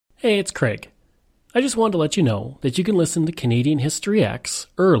Hey, it's Craig. I just wanted to let you know that you can listen to Canadian History X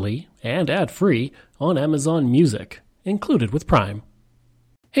early and ad-free on Amazon Music, included with Prime.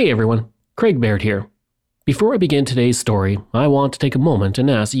 Hey everyone, Craig Baird here. Before I begin today's story, I want to take a moment and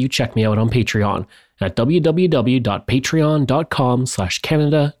ask that you check me out on Patreon at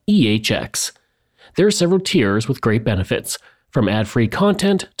www.patreon.com/CanadaEHX. There are several tiers with great benefits, from ad-free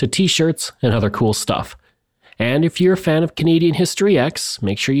content to t-shirts and other cool stuff. And if you're a fan of Canadian History X,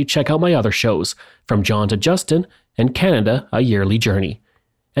 make sure you check out my other shows, From John to Justin and Canada, A Yearly Journey.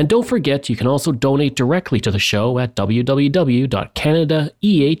 And don't forget, you can also donate directly to the show at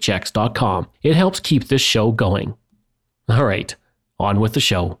www.canadaehx.com. It helps keep this show going. Alright, on with the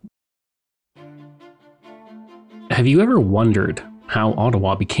show. Have you ever wondered how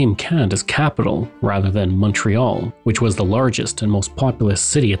Ottawa became Canada's capital rather than Montreal, which was the largest and most populous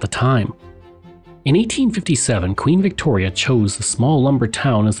city at the time? In 1857, Queen Victoria chose the small lumber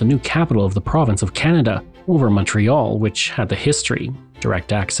town as the new capital of the province of Canada, over Montreal, which had the history,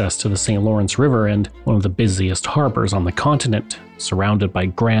 direct access to the St. Lawrence River, and one of the busiest harbors on the continent, surrounded by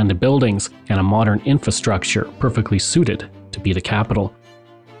grand buildings and a modern infrastructure perfectly suited to be the capital.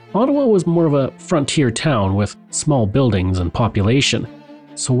 Ottawa was more of a frontier town with small buildings and population,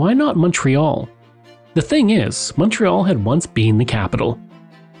 so why not Montreal? The thing is, Montreal had once been the capital.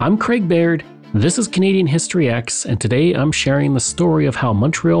 I'm Craig Baird. This is Canadian History X, and today I'm sharing the story of how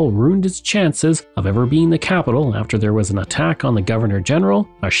Montreal ruined its chances of ever being the capital after there was an attack on the Governor General,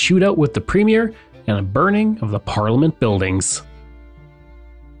 a shootout with the Premier, and a burning of the Parliament buildings.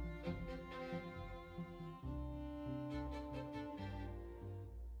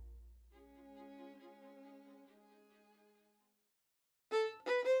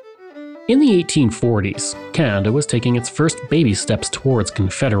 In the 1840s, Canada was taking its first baby steps towards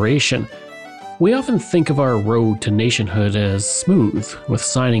Confederation. We often think of our road to nationhood as smooth, with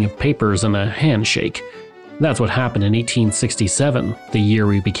signing of papers and a handshake. That's what happened in 1867, the year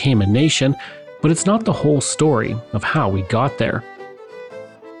we became a nation, but it's not the whole story of how we got there.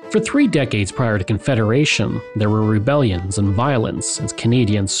 For 3 decades prior to Confederation, there were rebellions and violence as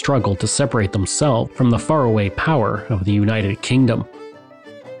Canadians struggled to separate themselves from the faraway power of the United Kingdom.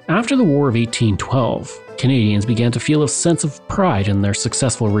 After the War of 1812, Canadians began to feel a sense of pride in their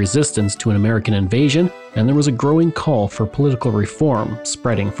successful resistance to an American invasion, and there was a growing call for political reform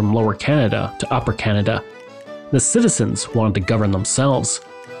spreading from Lower Canada to Upper Canada. The citizens wanted to govern themselves.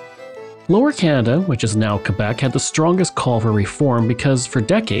 Lower Canada, which is now Quebec, had the strongest call for reform because for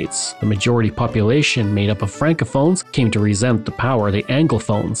decades, the majority population made up of francophones came to resent the power the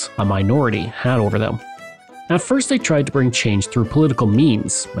anglophones, a minority, had over them. At first, they tried to bring change through political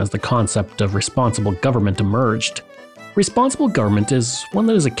means, as the concept of responsible government emerged. Responsible government is one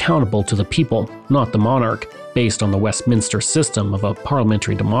that is accountable to the people, not the monarch, based on the Westminster system of a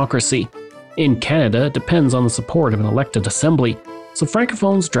parliamentary democracy. In Canada, it depends on the support of an elected assembly, so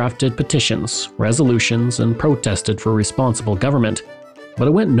francophones drafted petitions, resolutions, and protested for responsible government. But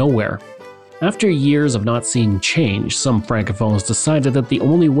it went nowhere. After years of not seeing change, some francophones decided that the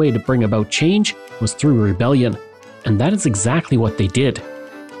only way to bring about change was through rebellion, and that is exactly what they did.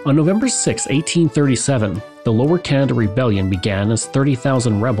 On November 6, 1837, the Lower Canada Rebellion began as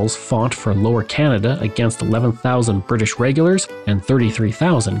 30,000 rebels fought for Lower Canada against 11,000 British regulars and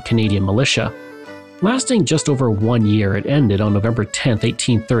 33,000 Canadian militia. Lasting just over 1 year, it ended on November 10,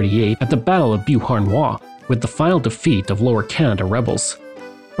 1838 at the Battle of Beauharnois, with the final defeat of Lower Canada rebels.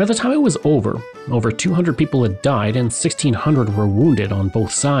 By the time it was over 200 people had died and 1,600 were wounded on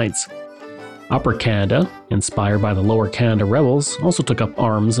both sides. Upper Canada, inspired by the Lower Canada rebels, also took up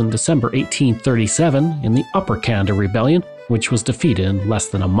arms in December 1837 in the Upper Canada Rebellion, which was defeated in less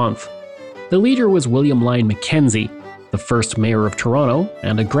than a month. The leader was William Lyon Mackenzie, the first mayor of Toronto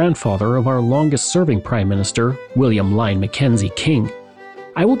and a grandfather of our longest-serving Prime Minister, William Lyon Mackenzie King.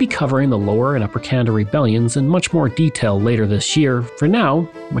 I will be covering the Lower and Upper Canada Rebellions in much more detail later this year. For now,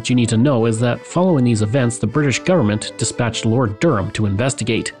 what you need to know is that following these events, the British government dispatched Lord Durham to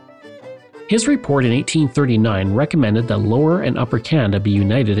investigate. His report in 1839 recommended that Lower and Upper Canada be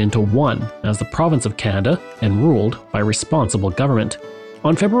united into one as the province of Canada and ruled by responsible government.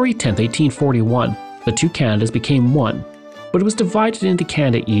 On February 10, 1841, the two Canadas became one, but it was divided into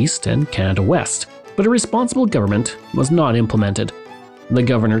Canada East and Canada West, but a responsible government was not implemented. The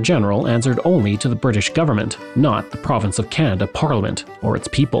Governor General answered only to the British government, not the Province of Canada Parliament or its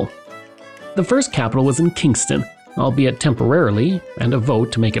people. The first capital was in Kingston, albeit temporarily, and a vote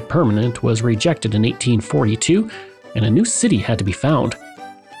to make it permanent was rejected in 1842, and a new city had to be found.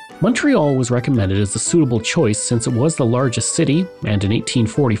 Montreal was recommended as the suitable choice since it was the largest city, and in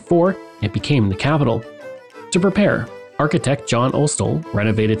 1844, it became the capital. To prepare, Architect John Ostel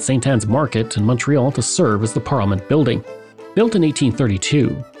renovated St. Anne's Market in Montreal to serve as the Parliament building. Built in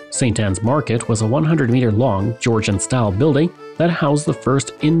 1832, St. Anne's Market was a 100-meter-long Georgian-style building that housed the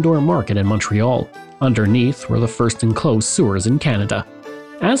first indoor market in Montreal. Underneath were the first enclosed sewers in Canada.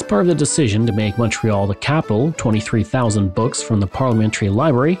 As part of the decision to make Montreal the capital, 23,000 books from the Parliamentary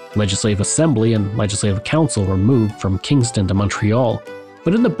Library, Legislative Assembly, and Legislative Council were moved from Kingston to Montreal.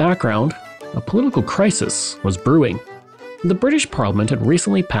 But in the background, a political crisis was brewing. The British Parliament had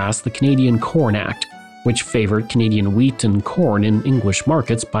recently passed the Canadian Corn Act, which favored Canadian wheat and corn in English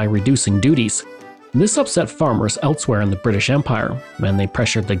markets by reducing duties. This upset farmers elsewhere in the British Empire, and they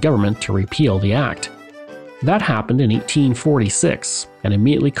pressured the government to repeal the act. That happened in 1846 and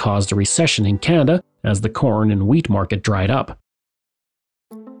immediately caused a recession in Canada as the corn and wheat market dried up.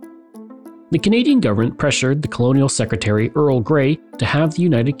 The Canadian government pressured the Colonial Secretary Earl Grey to have the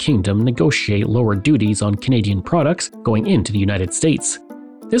United Kingdom negotiate lower duties on Canadian products going into the United States.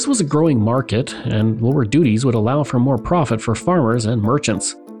 This was a growing market, and lower duties would allow for more profit for farmers and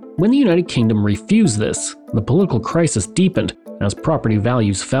merchants. When the United Kingdom refused this, the political crisis deepened as property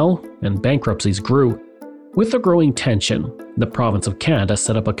values fell and bankruptcies grew. With the growing tension, the province of Canada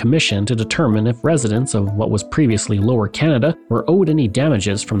set up a commission to determine if residents of what was previously Lower Canada were owed any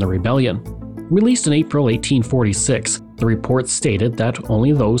damages from the rebellion. Released in April 1846, the report stated that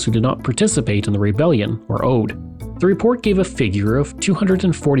only those who did not participate in the rebellion were owed. The report gave a figure of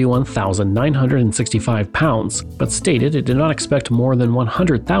 £241,965, but stated it did not expect more than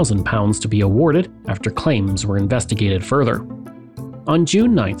 £100,000 to be awarded after claims were investigated further. On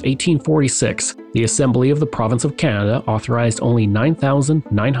June 9, 1846, the Assembly of the Province of Canada authorized only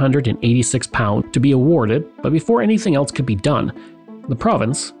 £9,986 to be awarded, but before anything else could be done, the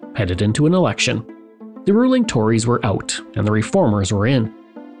province headed into an election. The ruling Tories were out, and the Reformers were in.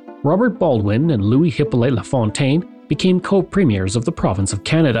 Robert Baldwin and Louis Hippolyte Lafontaine became co-premiers of the province of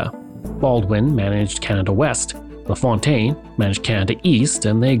Canada. Baldwin managed Canada West, Lafontaine managed Canada East,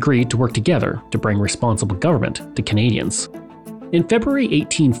 and they agreed to work together to bring responsible government to Canadians. In February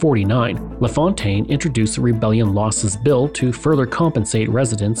 1849, Lafontaine introduced the Rebellion Losses Bill to further compensate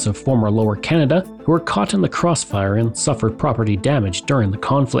residents of former Lower Canada who were caught in the crossfire and suffered property damage during the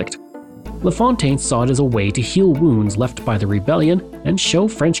conflict. Lafontaine saw it as a way to heal wounds left by the rebellion and show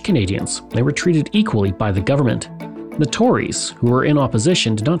French Canadians they were treated equally by the government. The Tories, who were in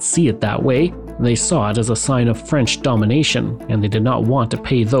opposition, did not see it that way. They saw it as a sign of French domination, and they did not want to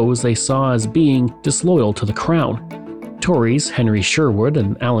pay those they saw as being disloyal to the crown. Tories Henry Sherwood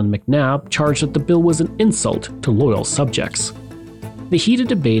and Allan MacNab charged that the bill was an insult to loyal subjects. The heated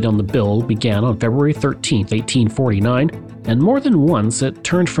debate on the bill began on February 13, 1849, and more than once it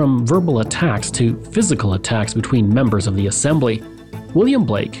turned from verbal attacks to physical attacks between members of the Assembly. William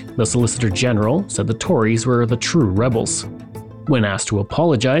Blake, the Solicitor General, said the Tories were the true rebels. When asked to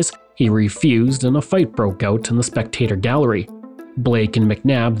apologize, he refused and a fight broke out in the spectator gallery. Blake and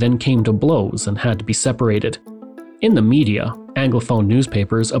MacNab then came to blows and had to be separated. In the media, Anglophone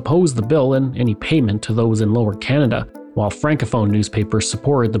newspapers opposed the bill and any payment to those in Lower Canada, while Francophone newspapers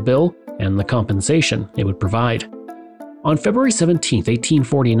supported the bill and the compensation it would provide. On February 17,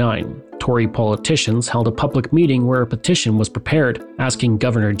 1849, Tory politicians held a public meeting where a petition was prepared, asking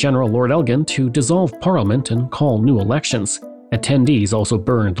Governor-General Lord Elgin to dissolve Parliament and call new elections. Attendees also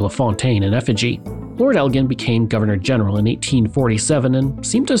burned Lafontaine in effigy. Lord Elgin became Governor-General in 1847 and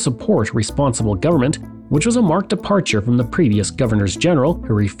seemed to support responsible government, which was a marked departure from the previous Governors-General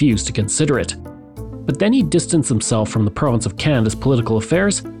who refused to consider it. But then he distanced himself from the province of Canada's political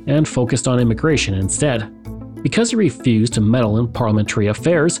affairs and focused on immigration instead. Because he refused to meddle in parliamentary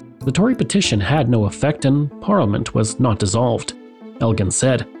affairs, the Tory petition had no effect and Parliament was not dissolved. Elgin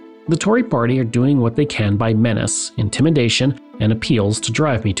said, "The Tory party are doing what they can by menace, intimidation, and appeals to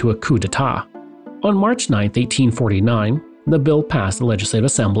drive me to a coup d'etat." On March 9, 1849, the bill passed the Legislative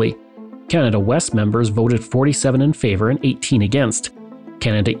Assembly. Canada West members voted 47 in favor and 18 against.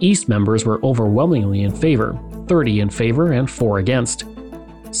 Canada East members were overwhelmingly in favor, 30 in favor and 4 against.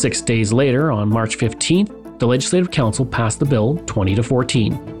 6 days later, on March 15th, the Legislative Council passed the bill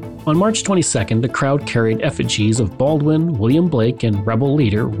 20-14. On March 22nd, the crowd carried effigies of Baldwin, William Blake, and rebel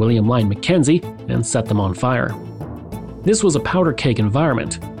leader William Lyon Mackenzie and set them on fire. This was a powder keg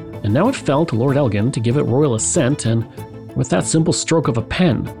environment, and now it fell to Lord Elgin to give it royal assent, and with that simple stroke of a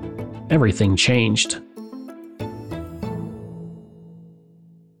pen, everything changed.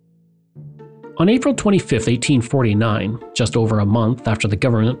 On April 25, 1849, just over a month after the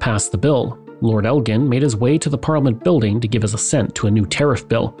government passed the bill, Lord Elgin made his way to the Parliament building to give his assent to a new tariff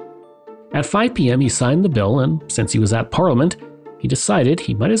bill. At 5 p.m. he signed the bill, and since he was at Parliament, he decided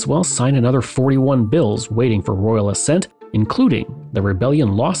he might as well sign another 41 bills waiting for royal assent, including the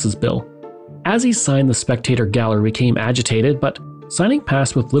Rebellion Losses Bill. As he signed, the spectator gallery became agitated, but signing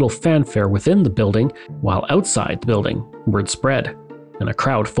passed with little fanfare within the building, while outside the building, word spread, and a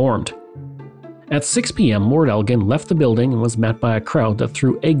crowd formed. At 6 p.m., Lord Elgin left the building and was met by a crowd that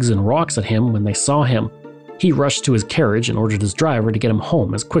threw eggs and rocks at him when they saw him. He rushed to his carriage and ordered his driver to get him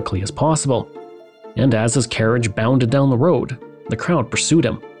home as quickly as possible. And as his carriage bounded down the road, the crowd pursued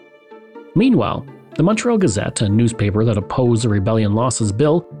him. Meanwhile, the Montreal Gazette, a newspaper that opposed the Rebellion Losses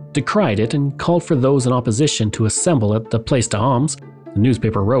Bill, decried it and called for those in opposition to assemble at the Place d'Armes. The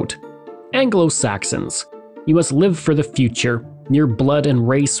newspaper wrote, "Anglo-Saxons, you must live for the future. Your blood and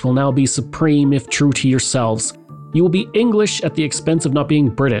race will now be supreme if true to yourselves. You will be English at the expense of not being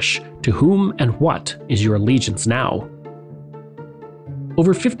British. To whom and what is your allegiance now?"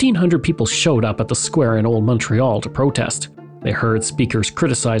 Over 1,500 people showed up at the square in Old Montreal to protest. They heard speakers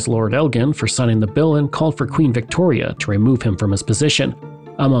criticize Lord Elgin for signing the bill and called for Queen Victoria to remove him from his position.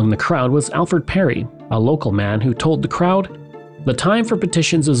 Among the crowd was Alfred Perry, a local man who told the crowd, "The time for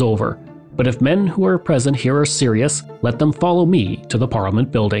petitions is over, but if men who are present here are serious, let them follow me to the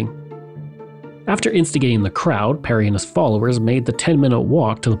Parliament building." After instigating the crowd, Perry and his followers made the 10-minute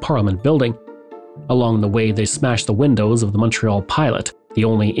walk to the Parliament building. Along the way, they smashed the windows of the Montreal Pilot, the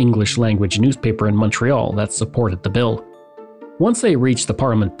only English-language newspaper in Montreal that supported the bill. Once they reached the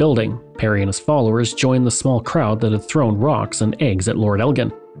Parliament building, Perry and his followers joined the small crowd that had thrown rocks and eggs at Lord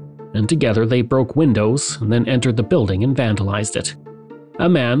Elgin, and together they broke windows and then entered the building and vandalized it. A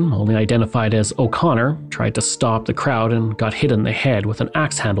man, only identified as O'Connor, tried to stop the crowd and got hit in the head with an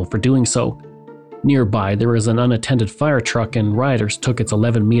axe handle for doing so. Nearby, there was an unattended fire truck, and rioters took its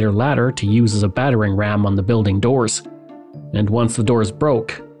 11-meter ladder to use as a battering ram on the building doors. And once the doors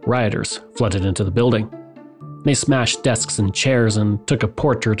broke, rioters flooded into the building. They smashed desks and chairs and took a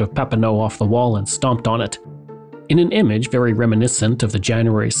portrait of Papineau off the wall and stomped on it. In an image very reminiscent of the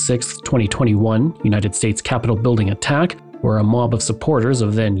January 6, 2021 United States Capitol building attack, where a mob of supporters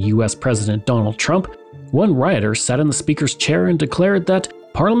of then US President Donald Trump, one rioter sat in the speaker's chair and declared that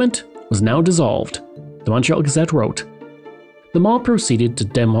Parliament was now dissolved. The Montreal Gazette wrote, "The mob proceeded to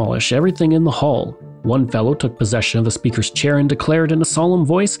demolish everything in the hall. One fellow took possession of the speaker's chair and declared in a solemn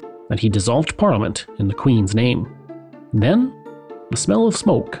voice that he dissolved Parliament in the Queen's name. Then, the smell of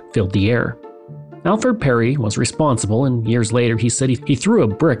smoke filled the air." Alfred Perry was responsible, and years later he said he threw a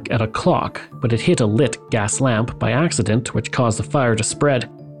brick at a clock, but it hit a lit gas lamp by accident, which caused the fire to spread.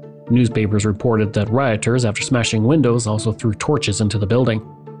 Newspapers reported that rioters, after smashing windows, also threw torches into the building.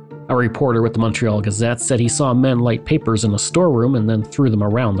 A reporter with the Montreal Gazette said he saw men light papers in a storeroom and then threw them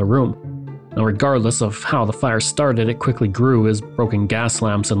around the room. Now, regardless of how the fire started, it quickly grew as broken gas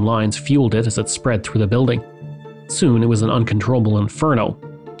lamps and lines fueled it as it spread through the building. Soon it was an uncontrollable inferno,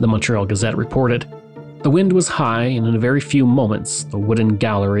 the Montreal Gazette reported. The wind was high, and in a very few moments, the wooden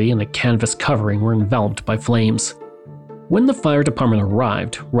gallery and the canvas covering were enveloped by flames. When the fire department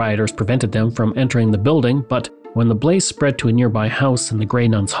arrived, rioters prevented them from entering the building, but when the blaze spread to a nearby house and the Grey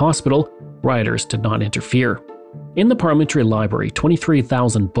Nuns Hospital, rioters did not interfere. In the Parliamentary Library,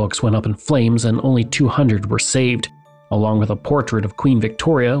 23,000 books went up in flames and only 200 were saved, along with a portrait of Queen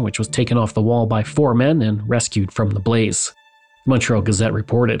Victoria, which was taken off the wall by 4 men and rescued from the blaze. The Montreal Gazette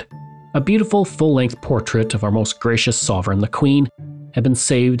reported, "A beautiful full-length portrait of our most gracious sovereign, the Queen, had been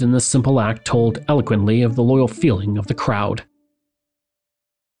saved, and this simple act told eloquently of the loyal feeling of the crowd."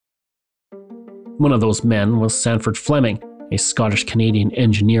 One of those men was Sandford Fleming, a Scottish-Canadian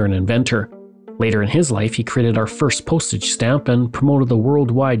engineer and inventor. Later in his life, he created our first postage stamp and promoted the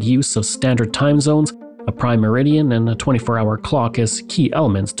worldwide use of standard time zones, a prime meridian, and a 24-hour clock as key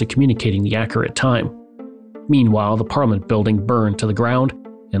elements to communicating the accurate time. Meanwhile, the Parliament building burned to the ground,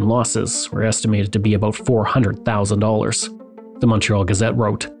 and losses were estimated to be about $400,000. The Montreal Gazette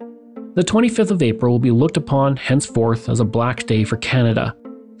wrote, "The 25th of April will be looked upon henceforth as a black day for Canada.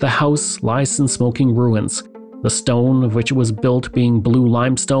 The house lies in smoking ruins, the stone of which it was built being blue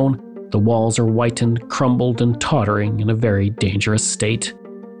limestone. The walls are whitened, crumbled, and tottering in a very dangerous state."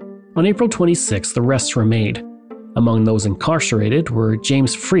 On April 26, the arrests were made. Among those incarcerated were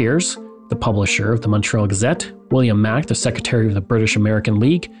James Freers, the publisher of the Montreal Gazette, William Mack, the secretary of the British American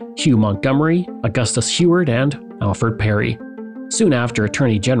League, Hugh Montgomery, Augustus Heward, and Alfred Perry. Soon after,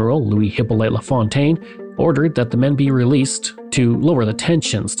 Attorney General Louis Hippolyte Lafontaine ordered that the men be released to lower the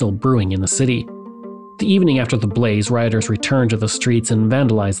tension still brewing in the city. The evening after the blaze, rioters returned to the streets and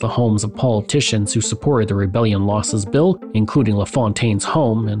vandalized the homes of politicians who supported the Rebellion Losses Bill, including Lafontaine's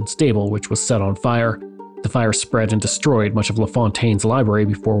home and stable, which was set on fire. The fire spread and destroyed much of Lafontaine's library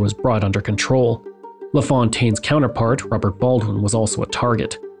before it was brought under control. LaFontaine's counterpart, Robert Baldwin, was also a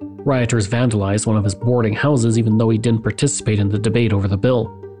target. Rioters vandalized one of his boarding houses even though he didn't participate in the debate over the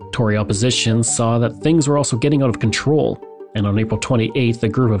bill. Tory opposition saw that things were also getting out of control, and on April 28th, a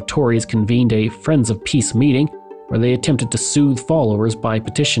group of Tories convened a Friends of Peace meeting where they attempted to soothe followers by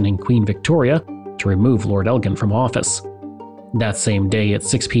petitioning Queen Victoria to remove Lord Elgin from office. That same day at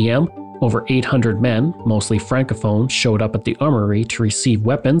 6 p.m., over 800 men, mostly francophones, showed up at the armory to receive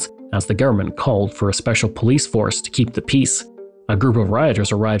weapons as the government called for a special police force to keep the peace. A group of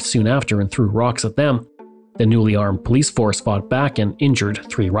rioters arrived soon after and threw rocks at them. The newly armed police force fought back and injured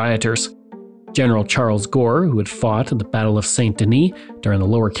 3 rioters. General Charles Gore, who had fought at the Battle of Saint-Denis during the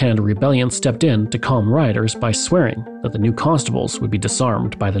Lower Canada Rebellion, stepped in to calm rioters by swearing that the new constables would be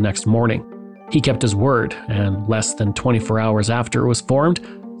disarmed by the next morning. He kept his word, and less than 24 hours after it was formed,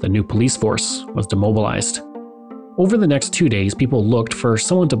 the new police force was demobilized. Over the next 2 days, people looked for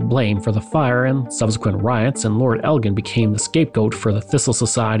someone to blame for the fire and subsequent riots, and Lord Elgin became the scapegoat for the Thistle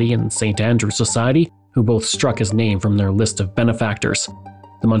Society and St. Andrew's Society, who both struck his name from their list of benefactors.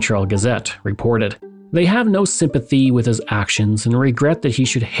 The Montreal Gazette reported, "They have no sympathy with his actions and regret that he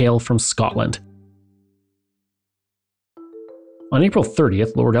should hail from Scotland." On April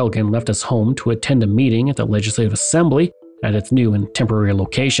 30th, Lord Elgin left his home to attend a meeting at the Legislative Assembly at its new and temporary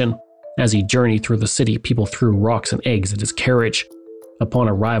location. As he journeyed through the city, people threw rocks and eggs at his carriage. Upon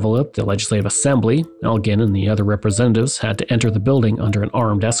arrival at the Legislative Assembly, Elgin and the other representatives had to enter the building under an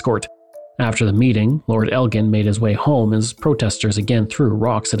armed escort. After the meeting, Lord Elgin made his way home as protesters again threw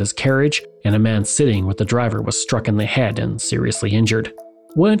rocks at his carriage, and a man sitting with the driver was struck in the head and seriously injured.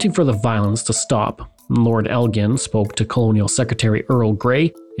 Waiting for the violence to stop, Lord Elgin spoke to Colonial Secretary Earl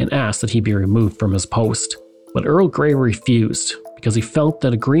Grey and asked that he be removed from his post. But Earl Grey refused because he felt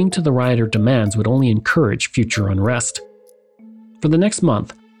that agreeing to the rioter demands would only encourage future unrest. For the next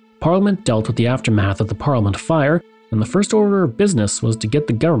month, Parliament dealt with the aftermath of the Parliament fire, and the first order of business was to get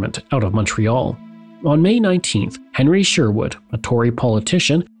the government out of Montreal. On May 19th, Henry Sherwood, a Tory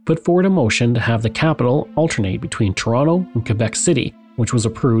politician, put forward a motion to have the capital alternate between Toronto and Quebec City, which was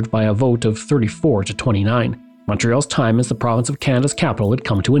approved by a vote of 34 to 29. Montreal's time as the province of Canada's capital had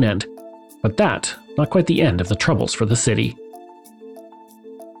come to an end. But that, not quite the end of the troubles for the city.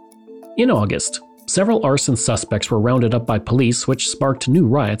 In August, several arson suspects were rounded up by police, which sparked new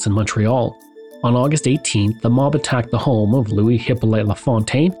riots in Montreal. On August 18th, the mob attacked the home of Louis Hippolyte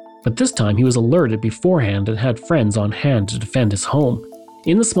Lafontaine, but this time he was alerted beforehand and had friends on hand to defend his home.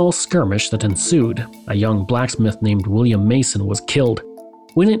 In the small skirmish that ensued, a young blacksmith named William Mason was killed.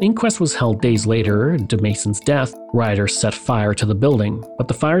 When an inquest was held days later into Mason's death, rioters set fire to the building, but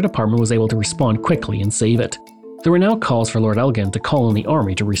the fire department was able to respond quickly and save it. There were now calls for Lord Elgin to call in the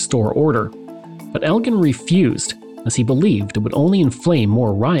army to restore order. But Elgin refused, as he believed it would only inflame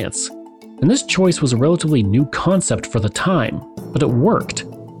more riots. And this choice was a relatively new concept for the time, but it worked.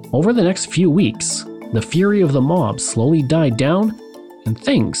 Over the next few weeks, the fury of the mob slowly died down, and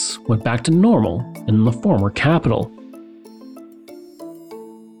things went back to normal in the former capital.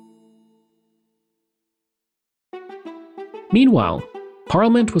 Meanwhile,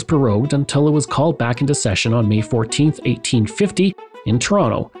 Parliament was prorogued until it was called back into session on May 14, 1850, in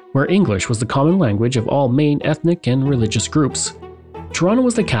Toronto, where English was the common language of all main ethnic and religious groups. Toronto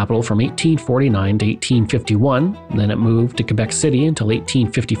was the capital from 1849 to 1851, then it moved to Quebec City until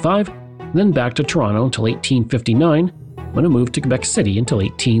 1855, then back to Toronto until 1859, when it moved to Quebec City until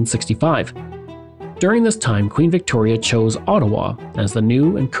 1865. During this time, Queen Victoria chose Ottawa as the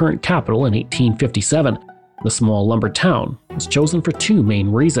new and current capital in 1857. The small lumber town was chosen for 2 main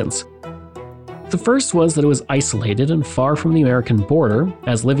reasons. The first was that it was isolated and far from the American border,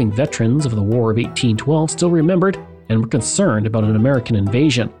 as living veterans of the War of 1812 still remembered and were concerned about an American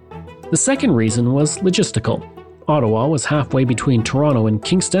invasion. The second reason was logistical. Ottawa was halfway between Toronto and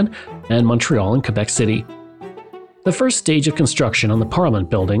Kingston, and Montreal and Quebec City. The first stage of construction on the Parliament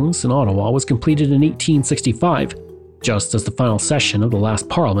buildings in Ottawa was completed in 1865, just as the final session of the last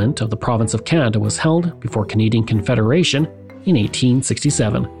Parliament of the Province of Canada was held before Canadian Confederation in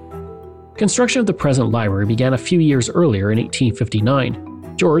 1867. Construction of the present library began a few years earlier in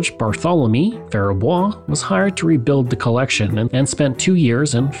 1859. George Bartholomew Faribois was hired to rebuild the collection and spent 2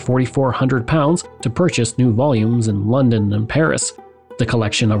 years and £4,400 to purchase new volumes in London and Paris. The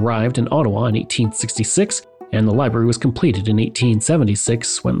collection arrived in Ottawa in 1866, and the library was completed in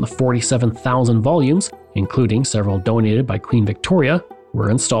 1876 when the 47,000 volumes, including several donated by Queen Victoria,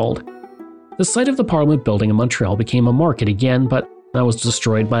 were installed. The site of the Parliament building in Montreal became a market again, but that was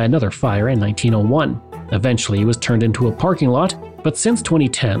destroyed by another fire in 1901. Eventually, it was turned into a parking lot, but since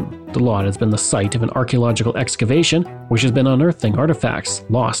 2010, the lot has been the site of an archaeological excavation which has been unearthing artifacts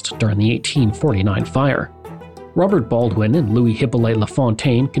lost during the 1849 fire. Robert Baldwin and Louis Hippolyte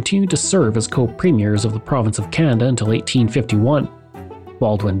Lafontaine continued to serve as co-premiers of the province of Canada until 1851.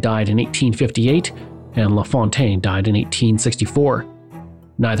 Baldwin died in 1858, and Lafontaine died in 1864.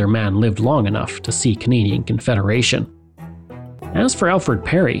 Neither man lived long enough to see Canadian Confederation. As for Alfred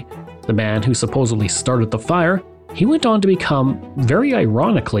Perry, the man who supposedly started the fire, he went on to become, very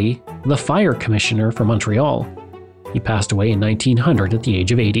ironically, the fire commissioner for Montreal. He passed away in 1900 at the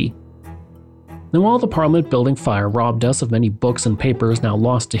age of 80. And while the Parliament building fire robbed us of many books and papers now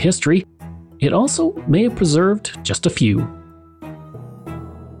lost to history, it also may have preserved just a few.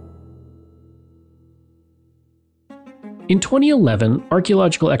 In 2011,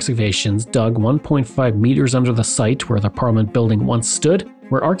 archaeological excavations dug 1.5 meters under the site where the Parliament building once stood,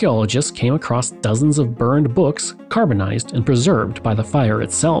 where archaeologists came across dozens of burned books, carbonized and preserved by the fire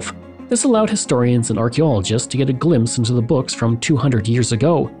itself. This allowed historians and archaeologists to get a glimpse into the books from 200 years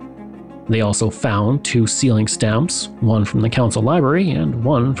ago. They also found 2 sealing stamps, one from the Council Library and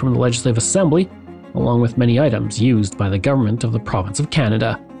one from the Legislative Assembly, along with many items used by the government of the province of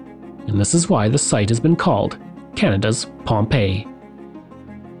Canada. And this is why the site has been called Canada's Pompeii.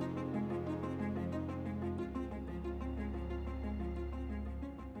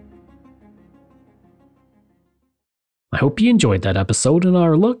 I hope you enjoyed that episode and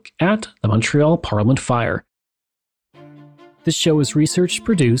our look at the Montreal Parliament Fire. This show is researched,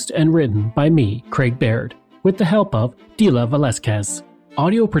 produced, and written by me, Craig Baird, with the help of Dila Velasquez.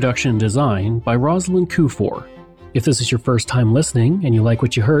 Audio production and design by Rosalind Kufor. If this is your first time listening and you like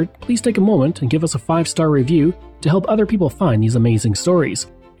what you heard, please take a moment and give us a 5-star review to help other people find these amazing stories.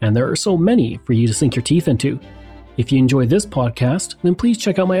 And there are so many for you to sink your teeth into. If you enjoy this podcast, then please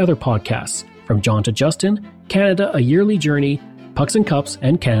check out my other podcasts, From John to Justin, Canada, A Yearly Journey, Pucks and Cups,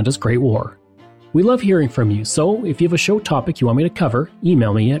 and Canada's Great War. We love hearing from you, so if you have a show topic you want me to cover,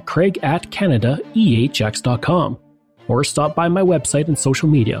 email me at craig@canadaehx.com. Or stop by my website and social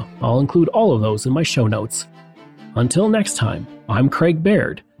media. I'll include all of those in my show notes. Until next time, I'm Craig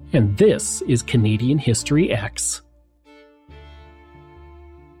Baird, and this is Canadian History X.